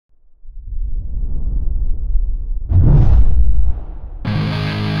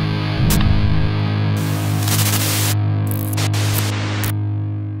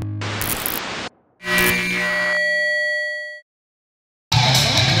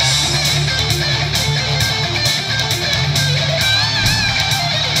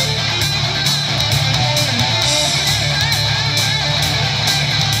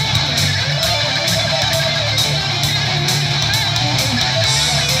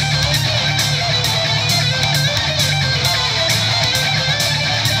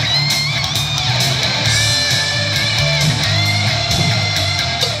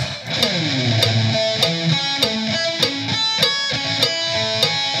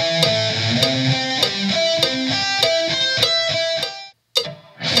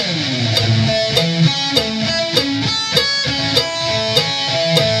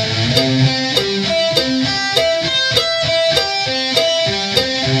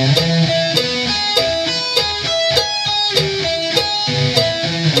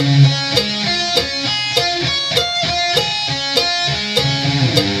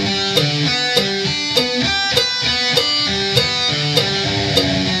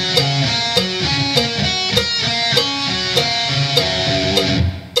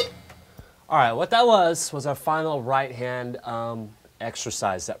what that was our final right hand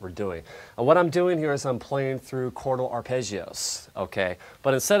exercise that we're doing. And what I'm doing here is I'm playing through chordal arpeggios, okay?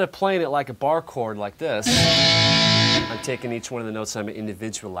 But instead of playing it like a bar chord like this, I'm taking each one of the notes and I'm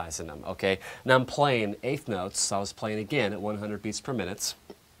individualizing them, okay? And I'm playing eighth notes. So I was playing again at 100 beats per minute,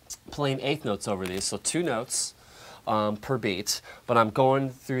 playing eighth notes over these, so 2 notes per beat, but I'm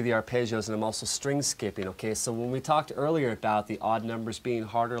going through the arpeggios and I'm also string skipping, okay? So when we talked earlier about the odd numbers being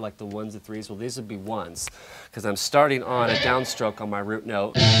harder, like the 1s and 3s, well, these would be 1s, because I'm starting on a downstroke on my root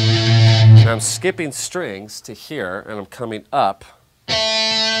note, and I'm skipping strings to here, and I'm coming up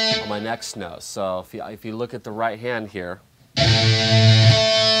on my next note. So if you look at the right hand here,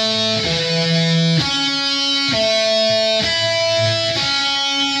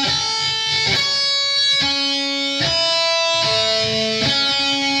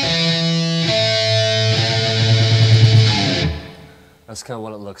 that's kind of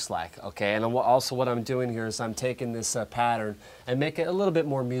what it looks like, okay? And also what I'm doing here is I'm taking this pattern and make it a little bit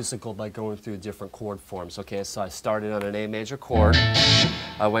more musical by going through different chord forms, okay? So I started on an A major chord,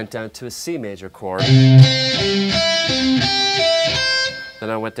 I went down to a C major chord, then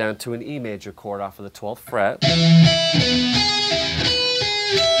I went down to an E major chord off of the 12th fret,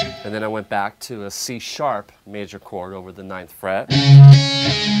 and then I went back to a C sharp major chord over the 9th fret.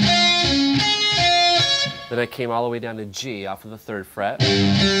 Then I came all the way down to G off of the 3rd fret. And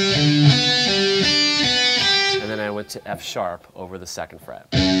then I went to F sharp over the 2nd fret.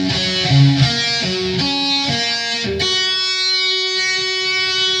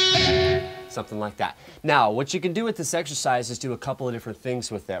 Something like that. Now, what you can do with this exercise is do a couple of different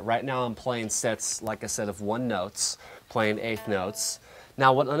things with it. Right now I'm playing sets, like I said, of 1 notes, playing eighth notes.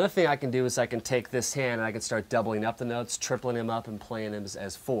 Now, another thing I can do is I can take this hand and I can start doubling up the notes, tripling them up, and playing them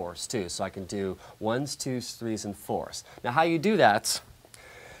as 4s too. So I can do 1s, 2s, 3s, and 4s. Now, how you do that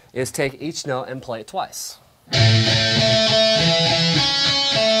is take each note and play it twice.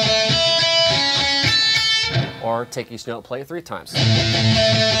 Or take each note and play it 3 times. And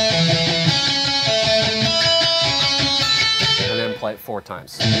then play it 4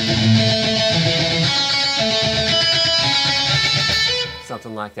 times.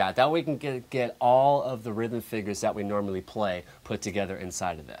 Something like that. That way we can get all of the rhythm figures that we normally play put together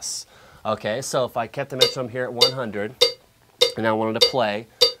inside of this. Okay, so if I kept the metronome here at 100, and I wanted to play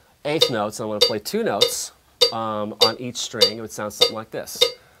eighth notes, and I want to play 2 notes on each string, it would sound something like this.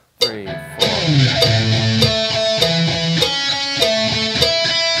 3, 4.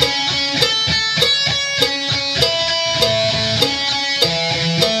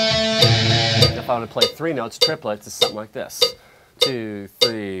 If I want to play 3 notes, triplets, it's something like this. 2,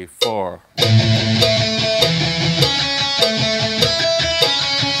 3, 4.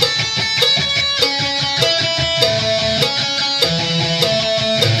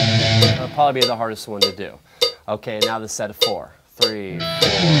 That'll probably be the hardest one to do. Okay, now the set of 4. 3, 4.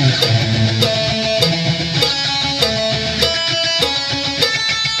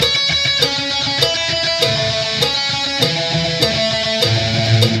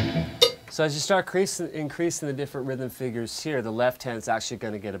 So as you start increasing the different rhythm figures here, the left hand is actually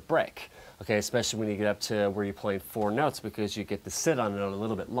going to get a break, okay, especially when you get up to where you're playing 4 notes, because you get to sit on a note a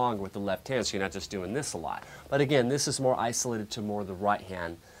little bit longer with the left hand, so you're not just doing this a lot. But again, this is more isolated to more the right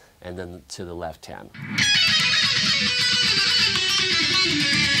hand and then to the left hand.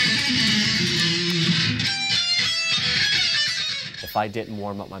 If I didn't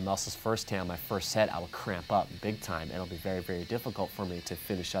warm up my muscles firsthand, my first set, I would cramp up big time. It'll be very, very difficult for me to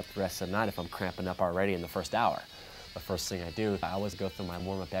finish up the rest of the night if I'm cramping up already in the first hour. The first thing I do, I always go through my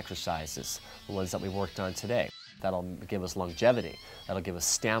warm-up exercises, the ones that we worked on today. That'll give us longevity. That'll give us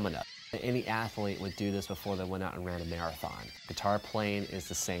stamina. Any athlete would do this before they went out and ran a marathon. Guitar playing is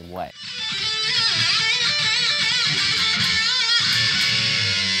the same way.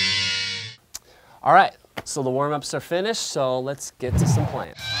 All right. So the warm-ups are finished, so let's get to some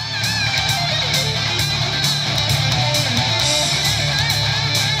playing.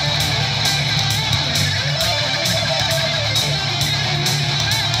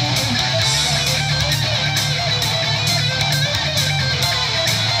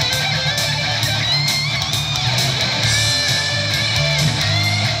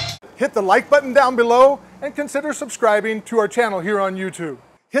 Hit the like button down below and consider subscribing to our channel here on YouTube.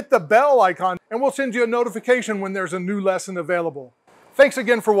 Hit the bell icon and we'll send you a notification when there's a new lesson available. Thanks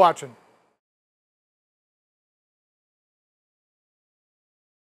again for watching.